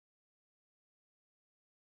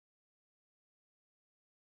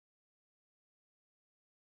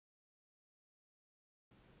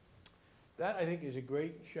that I think is a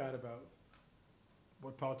great shot about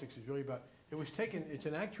what politics is really about. It was taken, it's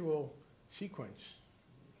an actual sequence,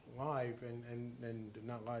 live and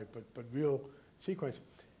not live, but real sequence.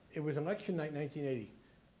 It was election night 1980,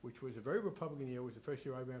 which was a very Republican year. It was the first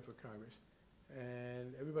year I ran for Congress.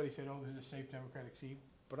 And everybody said, oh, this is a safe Democratic seat.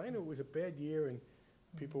 But I knew it was a bad year, and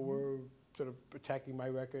people were sort of attacking my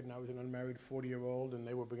record, and I was an unmarried 40-year-old, and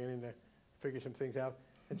they were beginning to figure some things out.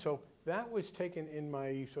 And so that was taken in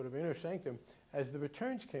my sort of inner sanctum as the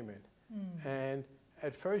returns came in. And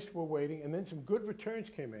at first we're waiting, and then some good returns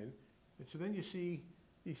came in. And so then you see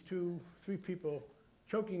these 2, 3 people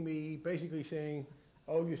choking me, basically saying,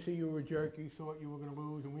 oh, you see, you were a jerk, you thought you were going to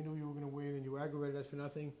lose, and we knew you were going to win, and you aggravated us for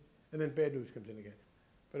nothing. And then bad news comes in again.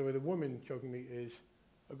 By the way, the woman choking me is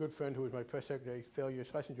a good friend who was my press secretary, Thalia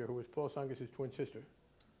Schlesinger, who was Paul Tsongas' twin sister,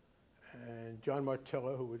 and John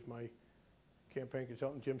Martella, who was my campaign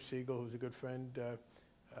consultant, Jim Siegel, who's a good friend.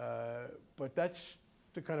 But that's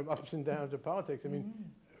the kind of ups and downs of politics. I mean,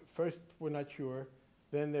 first we're not sure,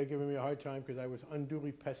 then they're giving me a hard time because I was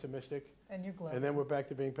unduly pessimistic. And you're glad. And then we're back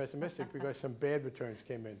to being pessimistic because some bad returns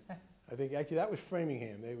came in. I think actually that was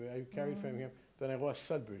Framingham. I carried Framingham. Then I lost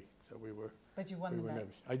Sudbury, so we were. But you won the night.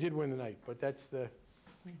 Nervous. I did win the night, but that's the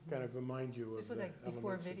kind of remind you of. This was like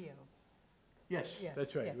before video. Yes,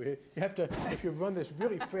 that's right. Yes. You have to, if you run this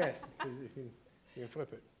really fast, you can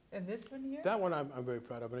flip it. And this one here? That one I'm very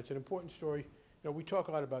proud of, and it's an important story. You know, we talk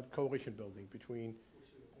a lot about coalition building between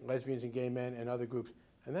lesbians and gay men and other groups,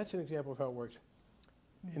 and that's an example of how it works.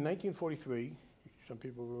 In 1943, some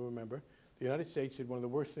people will remember, the United States did one of the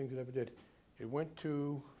worst things it ever did. It went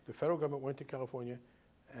to, the federal government went to California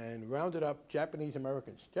and rounded up Japanese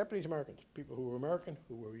Americans, people who were American,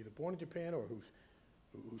 who were either born in Japan or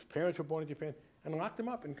whose parents were born in Japan, and locked them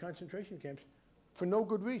up in concentration camps for no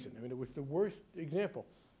good reason. I mean, it was the worst example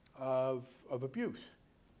of abuse.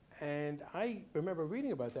 And I remember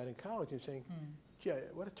reading about that in college and saying, gee,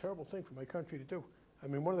 what a terrible thing for my country to do. I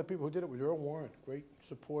mean, one of the people who did it was Earl Warren, great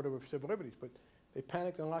supporter of civil liberties, but they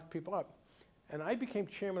panicked and locked people up. And I became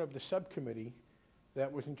chairman of the subcommittee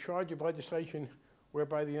that was in charge of legislation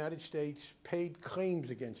whereby the United States paid claims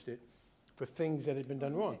against it for things that had been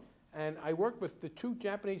done wrong. And I worked with the 2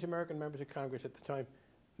 Japanese-American members of Congress at the time,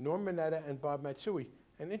 Norm Mineta and Bob Matsui.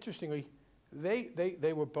 And interestingly,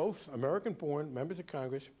 they were both American-born members of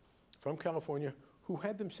Congress from California who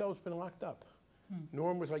had themselves been locked up.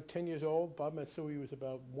 Norm was like 10 years old. Bob Matsui was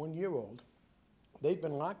about 1 year old. They'd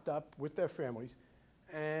been locked up with their families.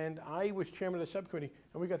 And I was chairman of the subcommittee,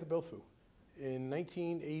 and we got the bill through. In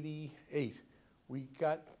 1988, we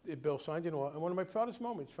got the bill signed into law. And one of my proudest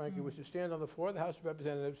moments, frankly, was to stand on the floor of the House of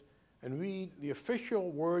Representatives and read the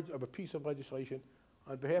official words of a piece of legislation.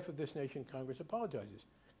 On behalf of this nation, Congress apologizes.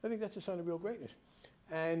 I think that's a sign of real greatness.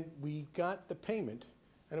 And we got the payment,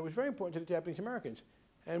 and it was very important to the Japanese Americans.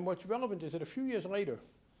 And what's relevant is that a few years later,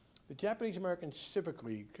 the Japanese American Civic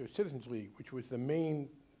League, or Citizens League, which was the main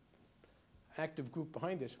active group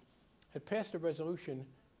behind this, had passed a resolution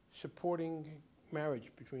supporting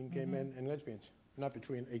marriage between gay men and lesbians. Not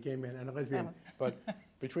between a gay man and a lesbian, but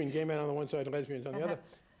between gay men on the one side and lesbians on the other.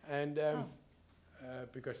 And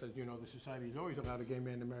because, as you know, the society has always allowed a gay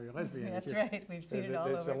man to marry a lesbian. That's right, we've seen it all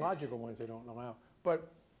over. There's the logical ones they don't allow.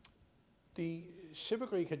 But the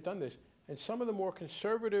Civic League had done this, and some of the more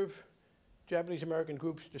conservative Japanese American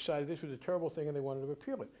groups decided this was a terrible thing and they wanted to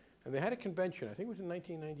repeal it. And they had a convention, I think it was in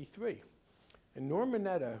 1993. And Norm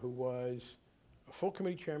Mineta, who was a full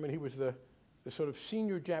committee chairman, he was the sort of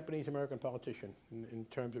senior Japanese American politician in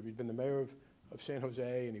terms of, he'd been the mayor of San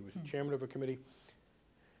Jose, and he was the chairman of a committee.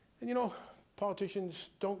 And you know,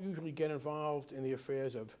 politicians don't usually get involved in the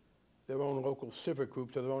affairs of their own local civic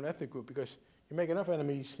groups or their own ethnic group because you make enough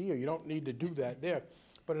enemies here, you don't need to do that there.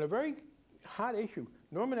 But in a very hot issue,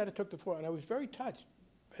 Norm Mineta took the floor, and I was very touched.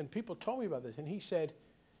 And people told me about this, and he said,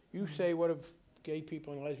 you say, what have gay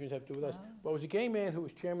people and lesbians have to do with us? Well, it was a gay man who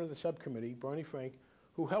was chairman of the subcommittee, Barney,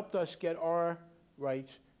 who helped us get our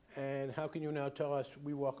rights, and how can you now tell us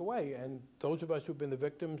we walk away? And those of us who've been the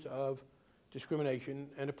victims of discrimination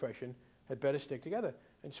and oppression had better stick together.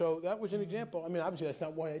 And so that was an example. I mean, obviously that's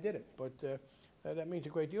not why I did it, but that means a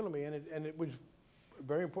great deal to me. And it was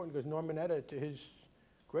very important because Norm Mineta, to his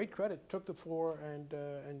great credit, took the floor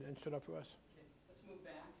and stood up for us. Okay, let's move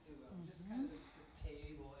back to just kind of this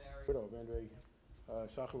table area. Widow of Andrei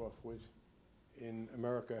Sakharov was in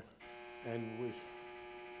America and was.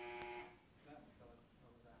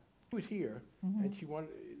 She was here, and she wanted.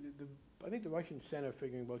 I think the Russians sent her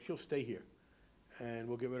figuring, well, she'll stay here, and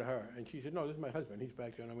we'll get rid of her. And she said, no, this is my husband. He's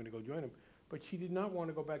back there, and I'm going to go join him. But she did not want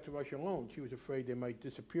to go back to Russia alone. She was afraid they might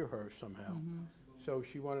disappear her somehow. So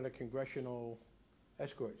she wanted a congressional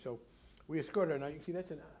escort. So we escorted her. Now, you see,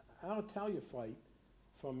 that's an Alitalia flight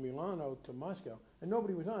from Milano to Moscow, and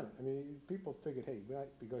nobody was on it. I mean, people figured, hey,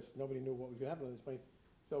 because nobody knew what was going to happen on this plane.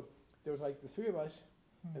 So there was like the three of us,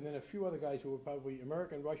 and then a few other guys who were probably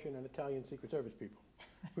American, Russian, and Italian Secret Service people.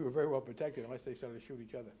 We were very well protected unless they started to shoot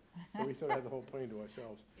each other. So we sort of had the whole plane to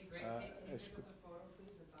ourselves. Hey, Greg, can you pick up the photo,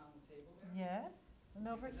 please, that's on the table there? Yes, and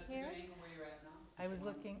over Because here. that's a good angle where you're at now. I was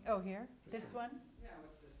looking, oh, here, this one? Yeah,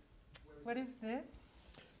 what's this? What is this?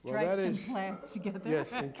 Well, Stripes that and is- flags together?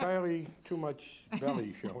 Yes, entirely too much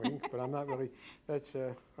belly showing, but I'm not really, that's,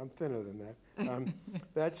 I'm thinner than that.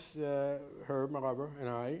 That's Herb, my lover, and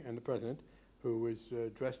I, and the president, who was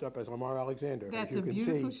dressed up as Lamar Alexander. as That's you a can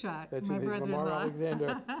beautiful see. shot, That's my in his Lamar brother-in-law.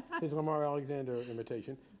 Alexander, his Lamar Alexander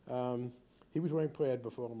imitation. He was wearing plaid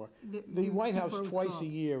before Lamar. The you- White House before it was twice a called.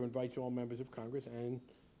 year invites all members of Congress and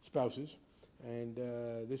spouses. And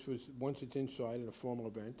this was, once it's inside in a formal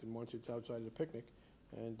event, and once it's outside at a picnic.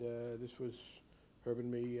 And this was Herb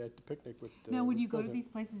and me at the picnic with Now, when with you the go to president. these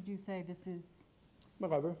places, do you say this is, My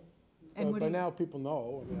lover. and what do By you? now, people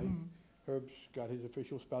know. I mean, Mhm. Herb's got his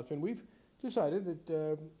official spouse, and we've decided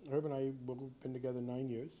that Herb and I will have been together 9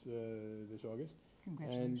 years this August. And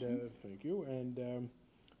Congratulations. thank you. And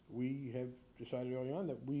we have decided early on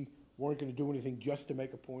that we weren't going to do anything just to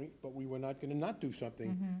make a point, but we were not going to not do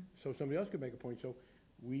something Mhm. so somebody else could make a point. So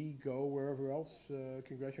we go wherever else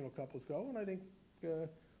congressional couples go, and I think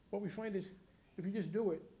what we find is if you just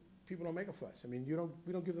do it, people don't make a fuss. I mean, we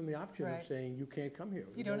don't give them the option of Right. saying you can't come here.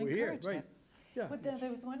 You No, don't we're here, encourage right? them. Yeah. But then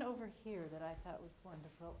there was one over here that I thought was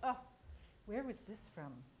wonderful. Oh, where was this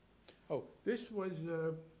from? Oh, this was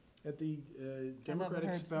at the Democratic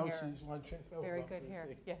Herb's hair. Spouses Luncheon. Oh, Very well, good let's hair,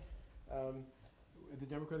 see. yes. At the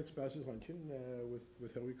Democratic Spouses Luncheon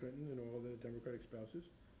with Hillary Clinton and all the Democratic spouses.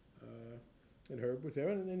 And Herb was there,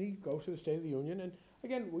 and then he goes to the State of the Union. And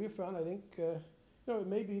again, we have found, I think, it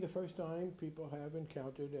may be the first time people have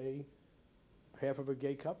encountered half of a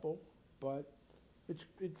gay couple, but it's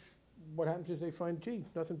what happens is they find, gee,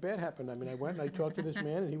 nothing bad happened. I mean, I went and I talked to this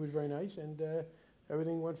man, and he was very nice, and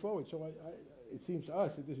everything went forward. So it seems to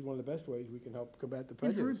us that this is one of the best ways we can help combat the And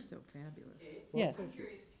prejudice. Herb's so fabulous. Hey, Well, Yes. I'm thank you.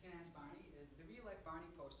 curious if you can ask Barney, the reelect Barney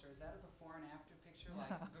poster, is that a before and after picture,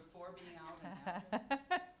 like before being out and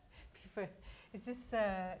after? Is this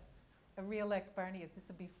a reelect Barney? Is this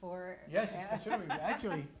a before? Yes, it's considerably.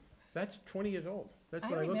 Actually, that's 20 years old. That's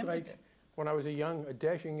what I looked remember like this. when I was a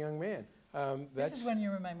dashing young man. This That's is when you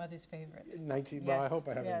were my mother's favorite. 19, well, I Yes, hope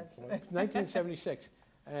I haven't. yes. 1976.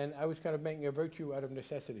 And I was kind of making a virtue out of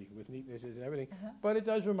necessity with neatnesses and everything. Uh-huh. But it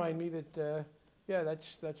does remind me that,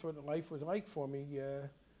 that's what life was like for me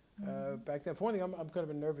back then. For one thing, I'm kind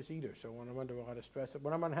of a nervous eater, so when I'm under a lot of stress,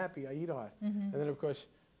 when I'm unhappy, I eat a lot. Mhm. And then, of course,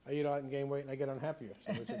 I eat a lot and gain weight, and I get unhappier.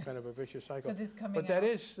 So it's a kind of a vicious cycle. So this coming But that out-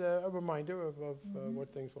 is a reminder of Mhm.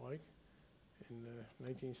 what things were like in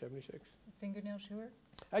 1976. Fingernail sure?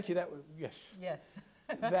 Actually, that was, yes. Yes.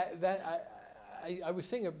 I was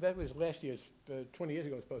thinking of, that was last year's, 20 years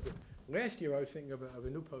ago's poster. Last year, I was thinking of a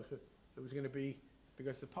new poster that was going to be,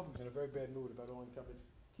 because the public's in a very bad mood about all incumbents,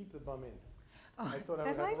 keep the bum in. I thought I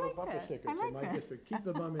would have a little like bumper that. sticker I for like my that. district, keep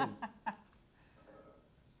the bum in.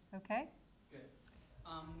 Okay. Good.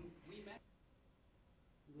 We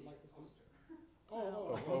met the poster.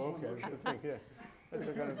 Oh, okay, I was thinking, yeah. That's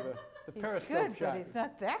a kind of the He's periscope good, shot. but he's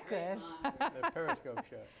not that Great good. monitor. The periscope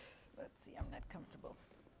shot. Let's see, I'm not comfortable.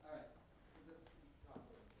 All right. This-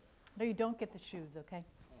 No, you don't get the shoes, okay?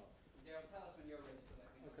 Darryl, tell us when you're ready so that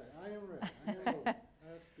we know. Okay, I am ready. I am ready.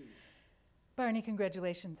 I have speed. Barney,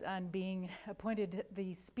 congratulations on being appointed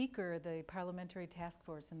the Speaker of the Parliamentary Task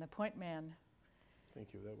Force and the point man.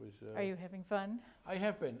 Thank you, that was. Are you having fun? I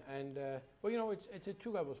have been, and it's at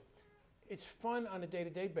two levels. It's fun on a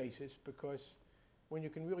day-to-day basis because when you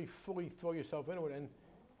can really fully throw yourself into it, and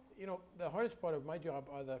the hardest part of my job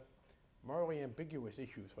are the morally ambiguous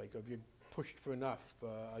issues, like have you pushed for enough,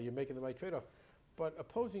 are you making the right trade-off? But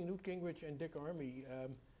opposing Newt Gingrich and Dick Armey,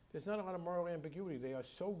 there's not a lot of moral ambiguity. They are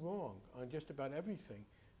so wrong on just about everything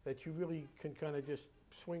that you really can kind of just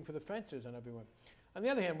swing for the fences on everyone. On the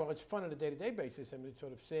other hand, while it's fun on a day-to-day basis, I mean, it's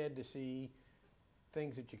sort of sad to see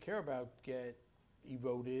things that you care about get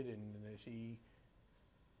eroded and to see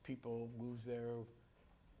people lose their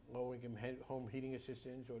low-income home heating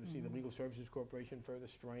assistance, or to see the Legal Services Corporation further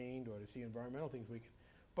strained, or to see environmental things weakened.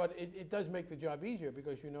 But it does make the job easier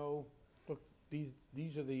because look,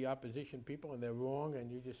 these are the opposition people and they're wrong, and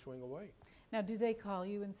you just swing away. Now, do they call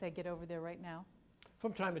you and say, get over there right now?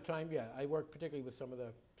 From time to time, yeah. I work particularly with some of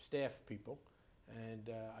the staff people, and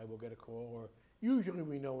I will get a call, or usually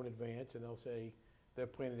we know in advance, and they'll say they're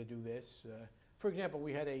planning to do this. For example,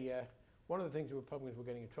 we had one of the things the Republicans were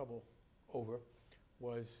getting in trouble over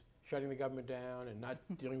was shutting the government down and not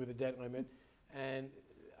dealing with the debt limit. And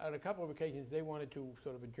on a couple of occasions, they wanted to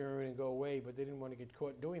sort of adjourn and go away, but they didn't want to get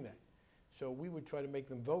caught doing that. So we would try to make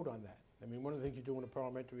them vote on that. I mean, one of the things you do in a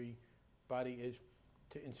parliamentary body is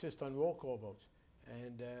to insist on roll call votes.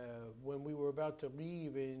 And when we were about to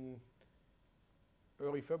leave in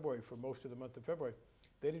early February, for most of the month of February,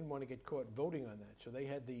 they didn't want to get caught voting on that. So they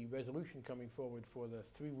had the resolution coming forward for the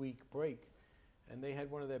 3-week break, and they had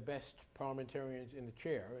one of their best parliamentarians in the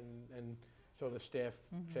chair. And so the staff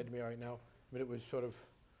said to me, all right, now, I mean, it was sort of,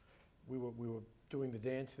 we were doing the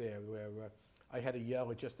dance there where I had to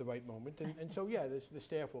yell at just the right moment. And so, yeah, the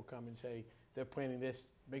staff will come and say, they're planning this,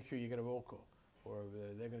 make sure you get a roll call. Or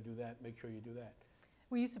they're going to do that, make sure you do that.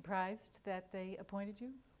 Were you surprised that they appointed you?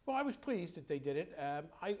 Well, I was pleased that they did it.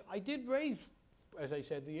 I did raise, as I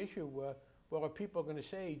said, the issue, well, are people going to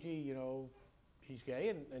say, gee, you know, he's gay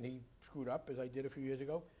and he screwed up, as I did a few years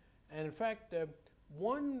ago? And in fact,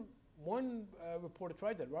 one reporter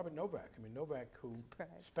tried that, Robert Novak. I mean, Novak, who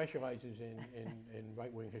specializes in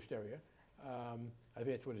right-wing hysteria. I think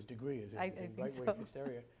that's what his degree is, in right-wing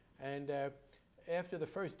hysteria. And after the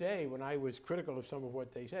first day, when I was critical of some of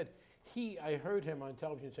what they said, I heard him on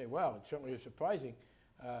television say, well, it certainly is surprising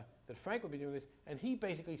that Frank would be doing this. And he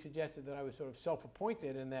basically suggested that I was sort of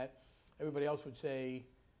self-appointed and that everybody else would say,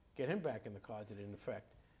 get him back in the closet, in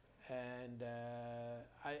effect. And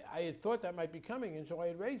I had thought that might be coming, and so I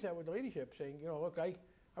had raised that with the leadership, saying, you know, look, I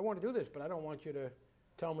want to do this, but I don't want you to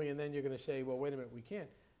tell me, and then you're going to say, well, wait a minute, we can't.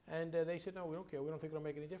 And they said, no, we don't care. We don't think it'll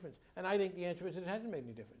make any difference. And I think the answer is that it hasn't made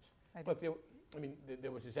any difference. Look,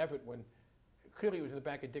 there was this effort when, clearly it was in the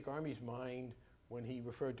back of Dick Armey's mind when he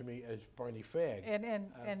referred to me as Barney Fag.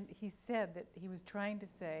 And he said that he was trying to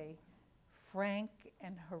say Frank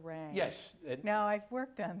and harangue. Yes. Now, I've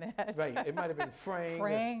worked on that. Right. It might have been Frang.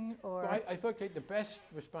 Frang or... Well, I thought the best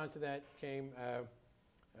response to that came,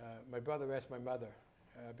 my brother asked my mother,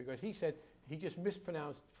 because he said he just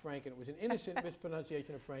mispronounced Frank, and it was an innocent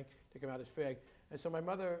mispronunciation of Frank to come out as Fag. And so my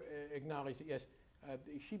mother acknowledged that, yes,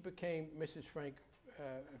 she became Mrs. Frank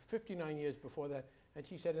 59 years before that. And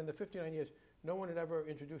she said in the 59 years, no one had ever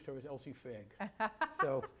introduced her as Elsie Fag.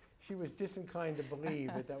 So she was disinclined to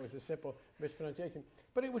believe that that was a simple mispronunciation.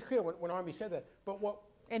 But it was clear when Armey said that. But what?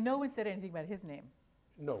 And no one said anything about his name.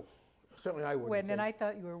 No, certainly I wouldn't. And I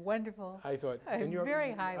thought you were wonderful. I thought,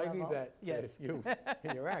 very high level. I leave that yes. to you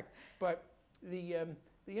in your act. But the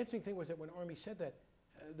interesting thing was that when Armey said that,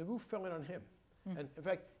 the roof fell in on him. And in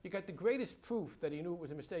fact, you got the greatest proof that he knew it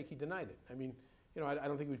was a mistake. He denied it. I mean, you know, I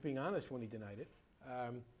don't think he was being honest when he denied it,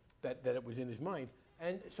 that it was in his mind.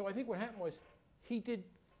 And so I think what happened was he did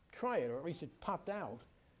try it, or at least it popped out,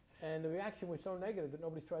 and the reaction was so negative that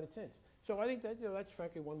nobody's tried it since. So I think that, you know, that's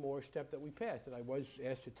frankly one more step that we passed, that I was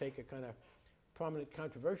asked to take a kind of prominent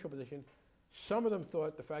controversial position. Some of them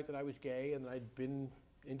thought the fact that I was gay and that I'd been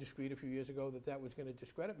indiscreet a few years ago, that was going to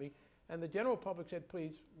discredit me. And the general public said,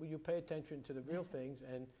 please, will you pay attention to the real things,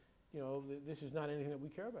 and you know, this is not anything that we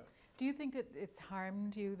care about. Do you think that it's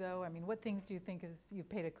harmed you, though? I mean, what things do you think you've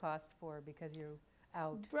paid a cost for because you're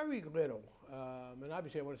out? Very little. And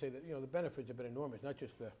obviously I want to say that, you know, the benefits have been enormous, not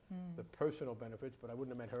just the personal benefits, but I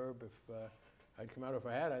wouldn't have met Herb if I'd come out. If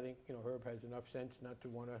I had, I think, you know, Herb has enough sense not to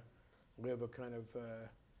want to live a kind of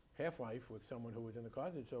half-life with someone who was in the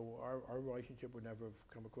closet, so our relationship would never have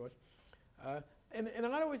come across. And in a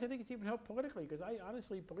lot of ways, I think it's even helped politically, because I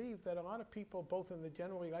honestly believe that a lot of people, both in the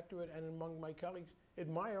general electorate and among my colleagues,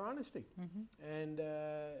 admire honesty. And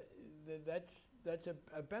that's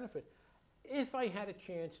a benefit. If I had a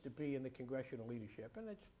chance to be in the congressional leadership, and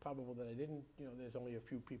it's probable that I didn't, you know, there's only a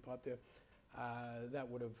few people out there, that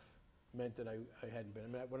would have meant that I hadn't been.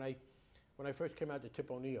 I mean, when I first came out to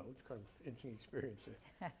Tip O'Neill, it's kind of an interesting experience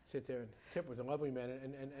to sit there, and Tip was a lovely man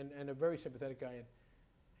and a very sympathetic guy. And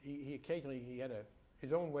he occasionally, he had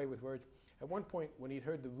his own way with words. At one point, when he'd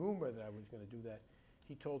heard the rumor that I was going to do that,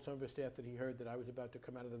 he told some of his staff that he heard that I was about to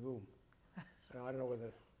come out of the room. Now, I don't know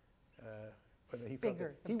whether he felt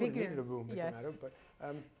that he would have needed a room to come out of, but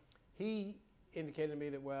he indicated to me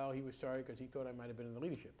that, well, he was sorry because he thought I might have been in the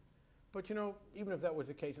leadership. But, you know, even if that was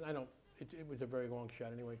the case, and it was a very long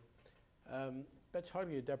shot anyway, that's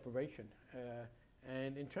hardly a deprivation.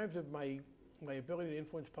 And in terms of my ability to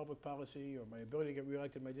influence public policy or my ability to get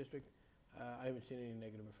reelected in my district, I haven't seen any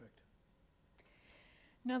negative effect.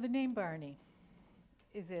 Now, the name Barney,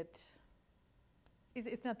 it's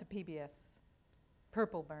not the PBS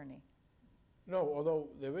Purple Barney. No, although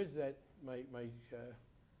there is that, my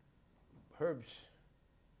Herb's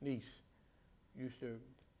niece used to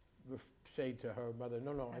say to her mother,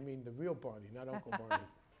 no, I mean the real Barney, not Uncle Barney.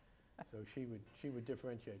 So she would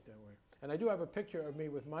differentiate that way. And I do have a picture of me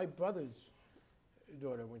with my brother's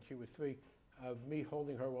daughter when she was 3 of me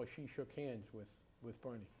holding her while she shook hands with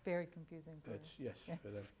Barney. Very confusing for That's, yes, Yes. for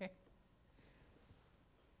them. Okay.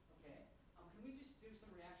 Can we just do some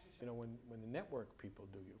reaction shots? You know, when the network people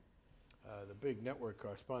do you, the big network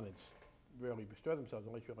correspondents rarely bestir themselves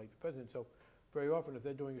unless you're like the president. So very often, if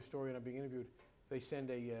they're doing a story and I'm being interviewed, they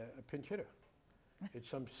send a pinch hitter. It's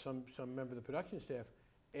some member of the production staff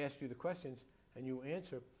asks you the questions and you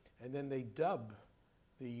answer, and then they dub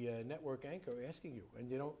the network anchor asking you, and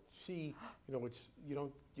you don't see, you know, it's you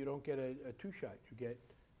don't get a two-shot. You get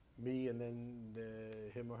me and then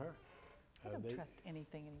him or her. I don't trust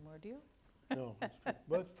anything anymore, do you? No, it's true.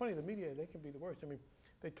 Well, it's funny, the media, they can be the worst. I mean,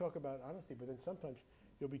 they talk about honesty, but then sometimes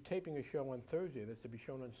you'll be taping a show on Thursday that's to be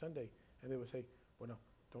shown on Sunday, and they will say, well, no,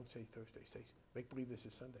 don't say Thursday, say, make believe this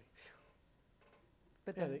is Sunday.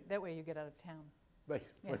 But Yeah, then that way you get out of town. Right,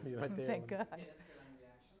 Yeah. when you're not there. Thank God. Okay, that's good on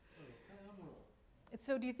reaction.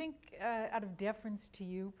 So do you think, out of deference to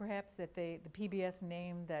you, perhaps, that the PBS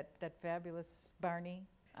named that fabulous Barney,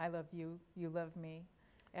 I love you, you love me,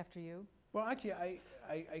 after you? Well, actually, I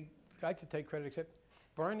like to take credit, except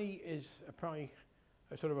Barney is apparently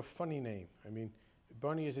a sort of a funny name. I mean,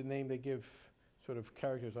 Barney is a name they give sort of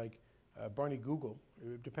characters like Barney Google,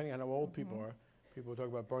 depending on how old people are. People talk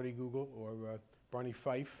about Barney Google or Barney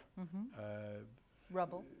Fife,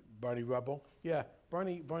 Rubble. Barney Rubble. Yeah,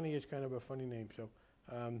 Barney is kind of a funny name. So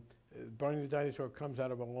Barney the dinosaur comes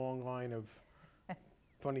out of a long line of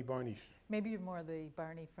funny Barneys. Maybe you're more the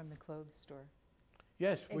Barney from the clothes store.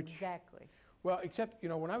 Yes, which, Exactly. well, except, you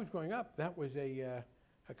know, when I was growing up, that was a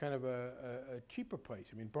kind of a cheaper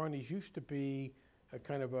place. I mean, Barney's used to be a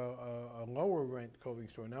kind of a lower rent clothing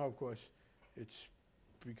store. Now, of course, it's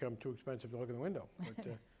become too expensive to look in the window. But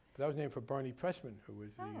that was named for Barney Pressman, who was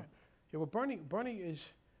the... yeah, well, Barney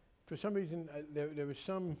is, for some reason, there was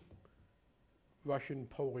some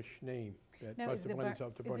Russian-Polish name that Now, must have lent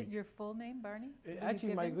itself to Barney. Is it your full name, Barney?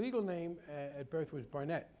 Actually, my legal name at birth was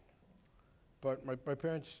Barnett. But my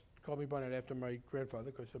parents called me Barnett after my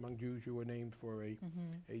grandfather, because among Jews you were named for a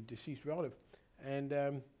deceased relative.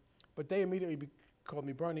 And but they immediately called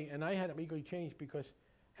me Barney, and I had it legally changed because,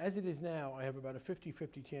 as it is now, I have about a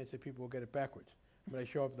 50-50 chance that people will get it backwards. When I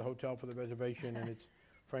show up at the hotel for the reservation and it's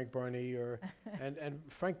Frank Barney, and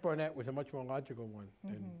Frank Barnett was a much more logical one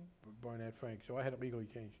than Barnett Frank, so I had it legally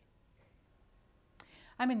changed.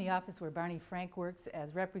 I'm in the office where Barney Frank works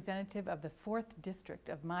as representative of the 4th District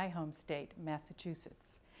of my home state,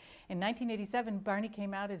 Massachusetts. In 1987, Barney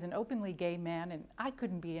came out as an openly gay man, and I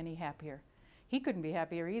couldn't be any happier. He couldn't be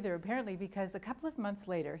happier either, apparently, because a couple of months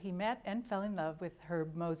later, he met and fell in love with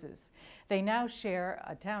Herb Moses. They now share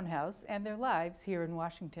a townhouse and their lives here in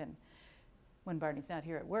Washington. When Barney's not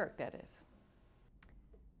here at work, that is.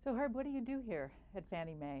 So Herb, what do you do here at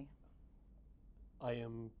Fannie Mae? I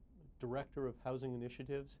am Director of Housing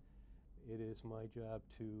Initiatives. It is my job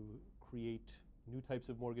to create new types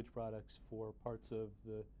of mortgage products for parts of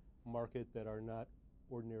the market that are not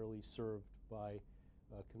ordinarily served by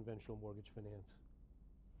conventional mortgage finance.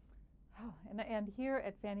 Oh, and here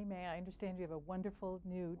at Fannie Mae, I understand you have a wonderful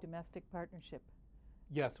new domestic partnership.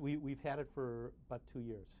 Yes, we've had it for about 2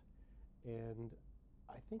 years. And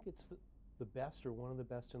I think it's the best, or one of the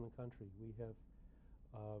best in the country. We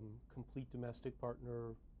have complete domestic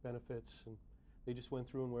partner benefits, and they just went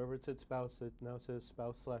through, and wherever it said spouse, it now says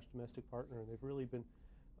spouse/domestic partner, and they've really been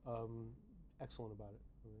excellent about it.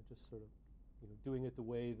 And they're just sort of, you know, doing it the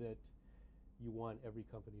way that you want every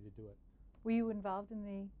company to do it. Were you involved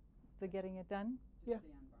in the getting it done? Just Yeah.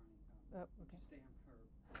 stay on Barney. Oh, Just stay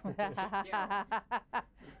on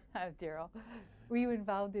her. Daryl. Were you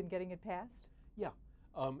involved in getting it passed? Yeah.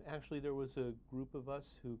 Actually, there was a group of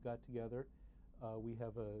us who got together. We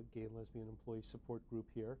have a gay and lesbian employee support group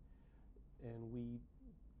here, and we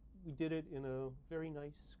did it in a very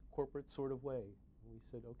nice corporate sort of way. We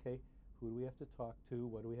said, okay, who do we have to talk to?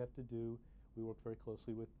 What do we have to do? We worked very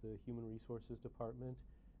closely with the Human Resources Department.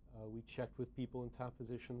 We checked with people in top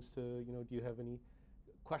positions to, you know, do you have any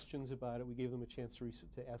questions about it? We gave them a chance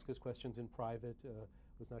to ask us questions in private. It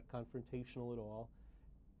was not confrontational at all,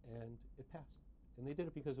 and it passed. And they did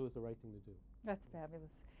it because it was the right thing to do. That's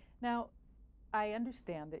fabulous. Now, I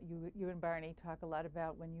understand that you and Barney talk a lot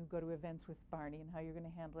about when you go to events with Barney and how you're going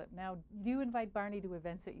to handle it. Now, do you invite Barney to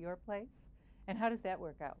events at your place? And how does that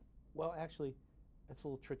work out? Well, actually, that's a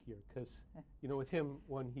little trickier because, you know, with him,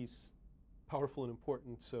 one, he's powerful and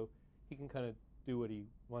important, so he can kind of do what he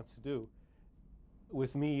wants to do.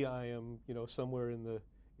 With me, I am, you know, somewhere in the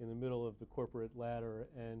middle of the corporate ladder,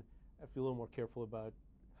 and I have to be a little more careful about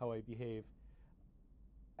how I behave.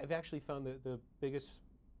 I've actually found that the biggest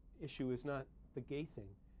issue is not the gay thing,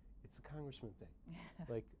 it's the congressman thing.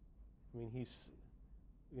 Like, I mean, he's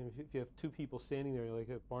you know, if you have two people standing there, like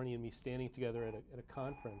Barney and me standing together at a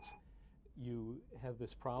conference, you have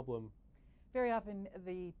this problem. Very often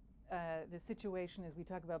the situation is we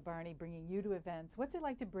talk about Barney bringing you to events. What's it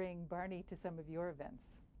like to bring Barney to some of your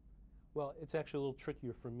events? Well, it's actually a little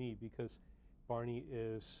trickier for me because Barney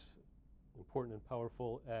is important and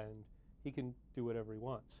powerful, and he can do whatever he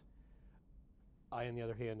wants. I, on the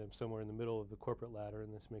other hand, am somewhere in the middle of the corporate ladder,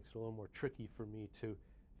 and this makes it a little more tricky for me to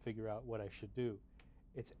figure out what I should do.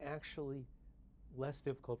 It's actually less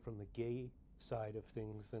difficult from the gay side of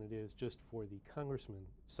things than it is just for the congressman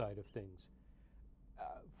side of things.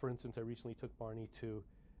 For instance, I recently took Barney to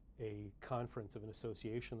a conference of an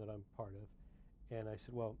association that I'm part of, and I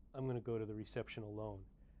said, well, I'm going to go to the reception alone.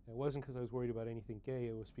 And it wasn't because I was worried about anything gay,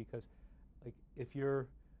 it was because, like, if you're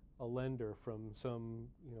a lender from some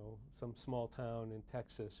small town in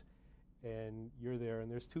Texas, and you're there,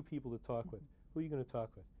 and there's two people to talk with, who are you going to talk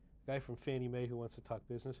with? The guy from Fannie Mae who wants to talk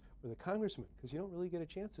business, or the congressman? Because you don't really get a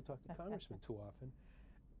chance to talk to congressmen too often.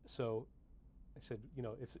 So I said, you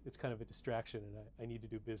know, it's kind of a distraction, and I need to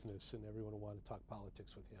do business, and everyone will want to talk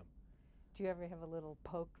politics with him. Do you ever have a little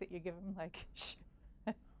poke that you give him, like, shh?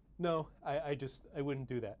 No, I wouldn't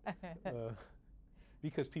do that.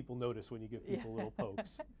 Because people notice when you give people little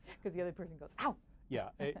pokes. Because the other person goes, ow! Yeah,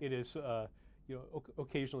 it is, you know,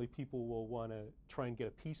 occasionally people will want to try and get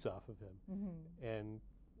a piece off of him. And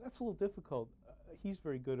that's a little difficult. He's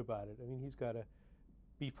very good about it. I mean, he's got to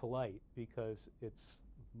be polite because it's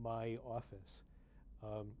my office.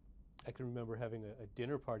 I can remember having a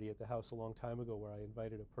dinner party at the house a long time ago where I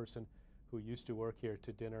invited a person who used to work here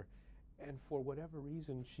to dinner, and for whatever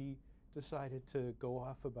reason she decided to go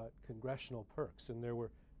off about congressional perks, and there were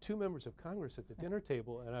two members of Congress at the dinner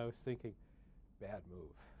table, and I was thinking, bad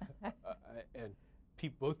move. And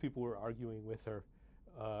both people were arguing with her,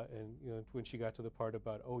 and you know, when she got to the part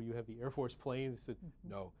about, oh, you have the Air Force planes, I said,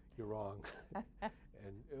 no, you're wrong.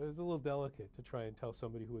 And it was a little delicate to try and tell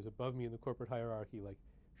somebody who was above me in the corporate hierarchy, like,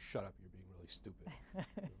 shut up, you're being really stupid.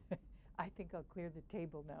 I think I'll clear the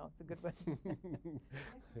table now. It's a good one.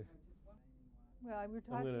 Well, we're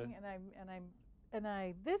talking,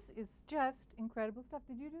 and this is just incredible stuff.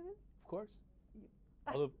 Did you do this? Of course.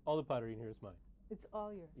 All the pottery in here is mine. It's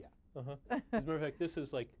all yours. Yeah. As a matter of fact, this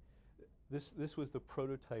is like, this was the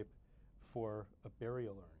prototype for a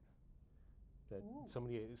burial urn. That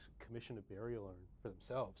somebody has commissioned a burial urn for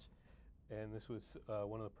themselves. And this was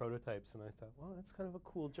one of the prototypes, and I thought, well, that's kind of a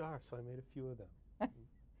cool jar, so I made a few of them.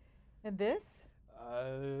 And this?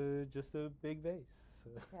 Just a big vase.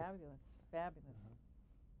 Fabulous, fabulous.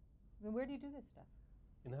 And where do you do this stuff?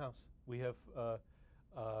 In the house. We have, I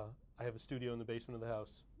have a studio in the basement of the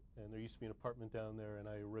house, and there used to be an apartment down there, and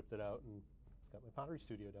I ripped it out, and got my pottery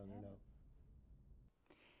studio down there now.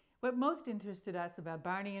 What most interested us about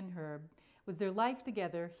Barney and Herb was their life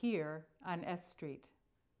together here on S Street.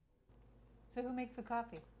 So who makes the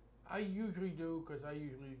coffee? I usually do, because I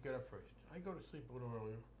usually get up first. I go to sleep a little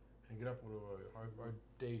earlier and get up a little earlier. Our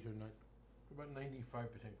days are not about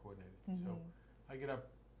 95% coordinated. So I get up,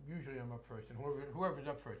 usually I'm up first, and whoever's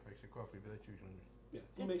up first makes the coffee, but that's usually me. Yeah,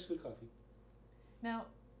 he makes good coffee. Now,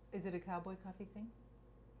 is it a cowboy coffee thing?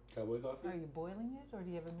 Cowboy coffee? Are you boiling it, or do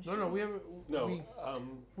you have a machine? No, we have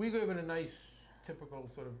we live in a nice, typical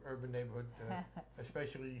sort of urban neighborhood,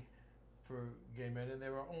 especially for gay men, and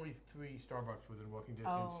there are only 3 Starbucks within walking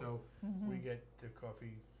distance, so we get the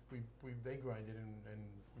coffee, they grind it and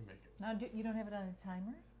we make it. Now, you don't have it on a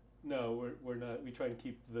timer? No, we're not. We try to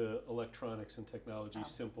keep the electronics and technology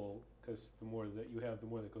simple, because the more that you have, the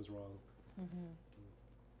more that goes wrong.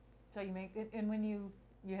 So you make it, and when you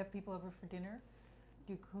have people over for dinner,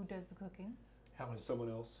 who does the cooking? Helen. Someone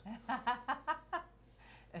else.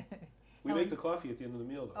 We make the coffee at the end of the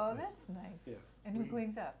meal, though. Oh, that's nice. Yeah. And who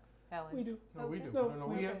cleans up? Helen. We do. No, we do.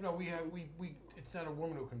 No, we have. It's not a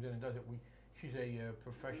woman who comes in and does it. She's a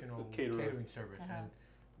professional catering service,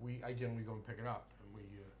 and I generally go and pick it up, and we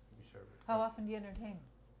serve it. How often do you entertain?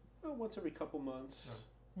 Well, once every couple months.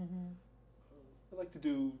 I like to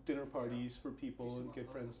do dinner parties for people and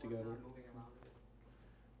get friends together.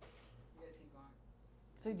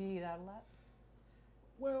 So do you eat out a lot?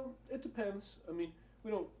 Well, it depends. I mean,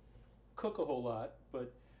 we don't cook a whole lot,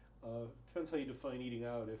 but depends how you define eating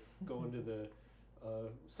out. If going to the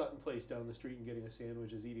Sutton place down the street and getting a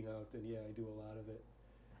sandwich is eating out, then yeah, I do a lot of it.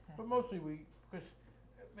 But mostly because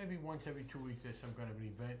maybe once every 2 weeks there's some kind of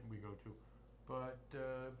an event we go to. But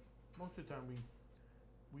most of the time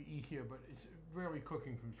we eat here, but it's rarely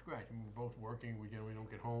cooking from scratch. I mean, we're both working, we generally don't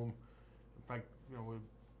get home. In fact, we're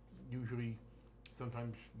usually,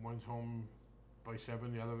 sometimes one's home by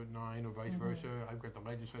 7, the other at 9, or vice versa. I've got the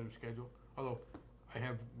legislative schedule, although I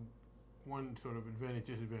have one sort of advantage,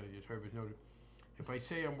 disadvantage, as Herb has noted. If I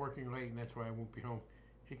say I'm working late and that's why I won't be home,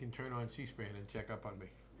 he can turn on C-SPAN and check up on me.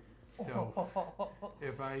 So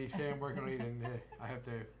if I say I'm working late and I have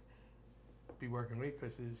to be working late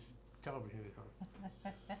because there's television is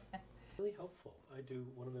on. Really helpful.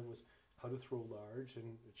 One of them was how to throw large, and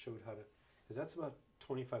it showed how to, because that's about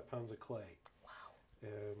 25 pounds of clay. Wow.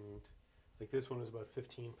 And like this one is about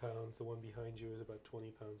 15 pounds, the one behind you is about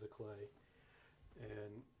 20 pounds of clay.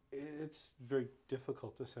 And it's very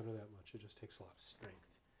difficult to center that much, it just takes a lot of strength.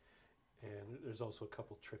 And there's also a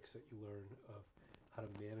couple tricks that you learn of how to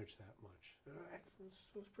manage that much. It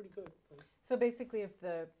was pretty good. So basically, if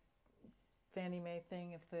the Fannie Mae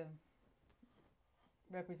thing, if the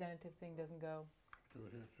representative thing doesn't go, Do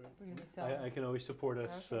it here, that's right. we're going to be selling. I can always support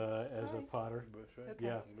us Okay. as a Alright. potter. That's right. Okay.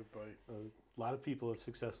 Yeah. Live by- A lot of people have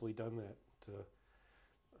successfully done that.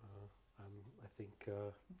 I think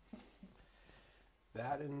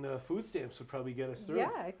that and food stamps would probably get us through.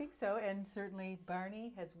 Yeah, I think so. And certainly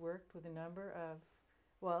Barney has worked with a number of,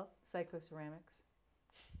 well, psychoceramics,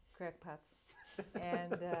 crackpots.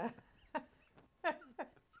 And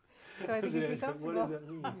so I think you'd be comfortable. What does that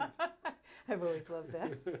mean? I've always loved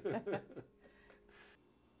that.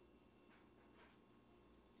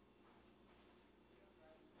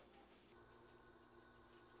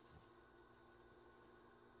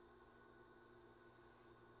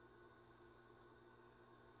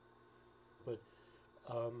 But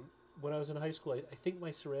when I was in high school, I think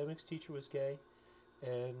my ceramics teacher was gay,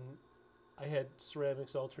 and I had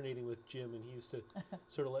ceramics alternating with Jim, and he used to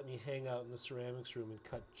sort of let me hang out in the ceramics room and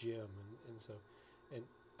cut Jim, and so,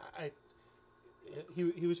 and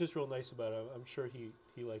he was just real nice about it. I'm sure he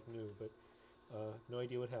like knew, but no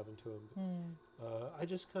idea what happened to him. But, I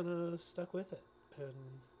just kind of stuck with it and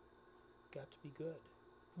got to be good.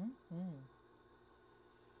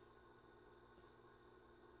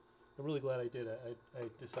 I'm really glad I did. I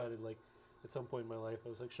decided, like, at some point in my life, I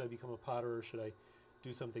was like, should I become a potter or should I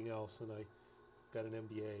do something else? And I got an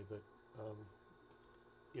MBA, but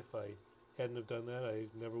if I hadn't have done that, I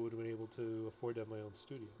never would have been able to afford to have my own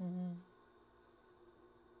studio.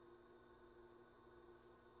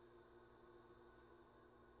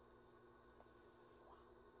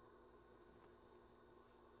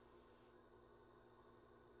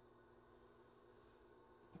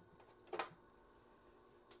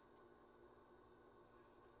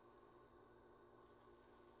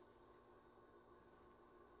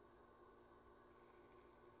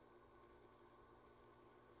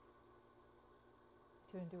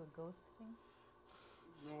 Do you want to do a ghost thing?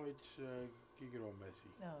 No, it's you get all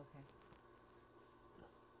messy. Oh,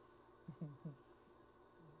 okay.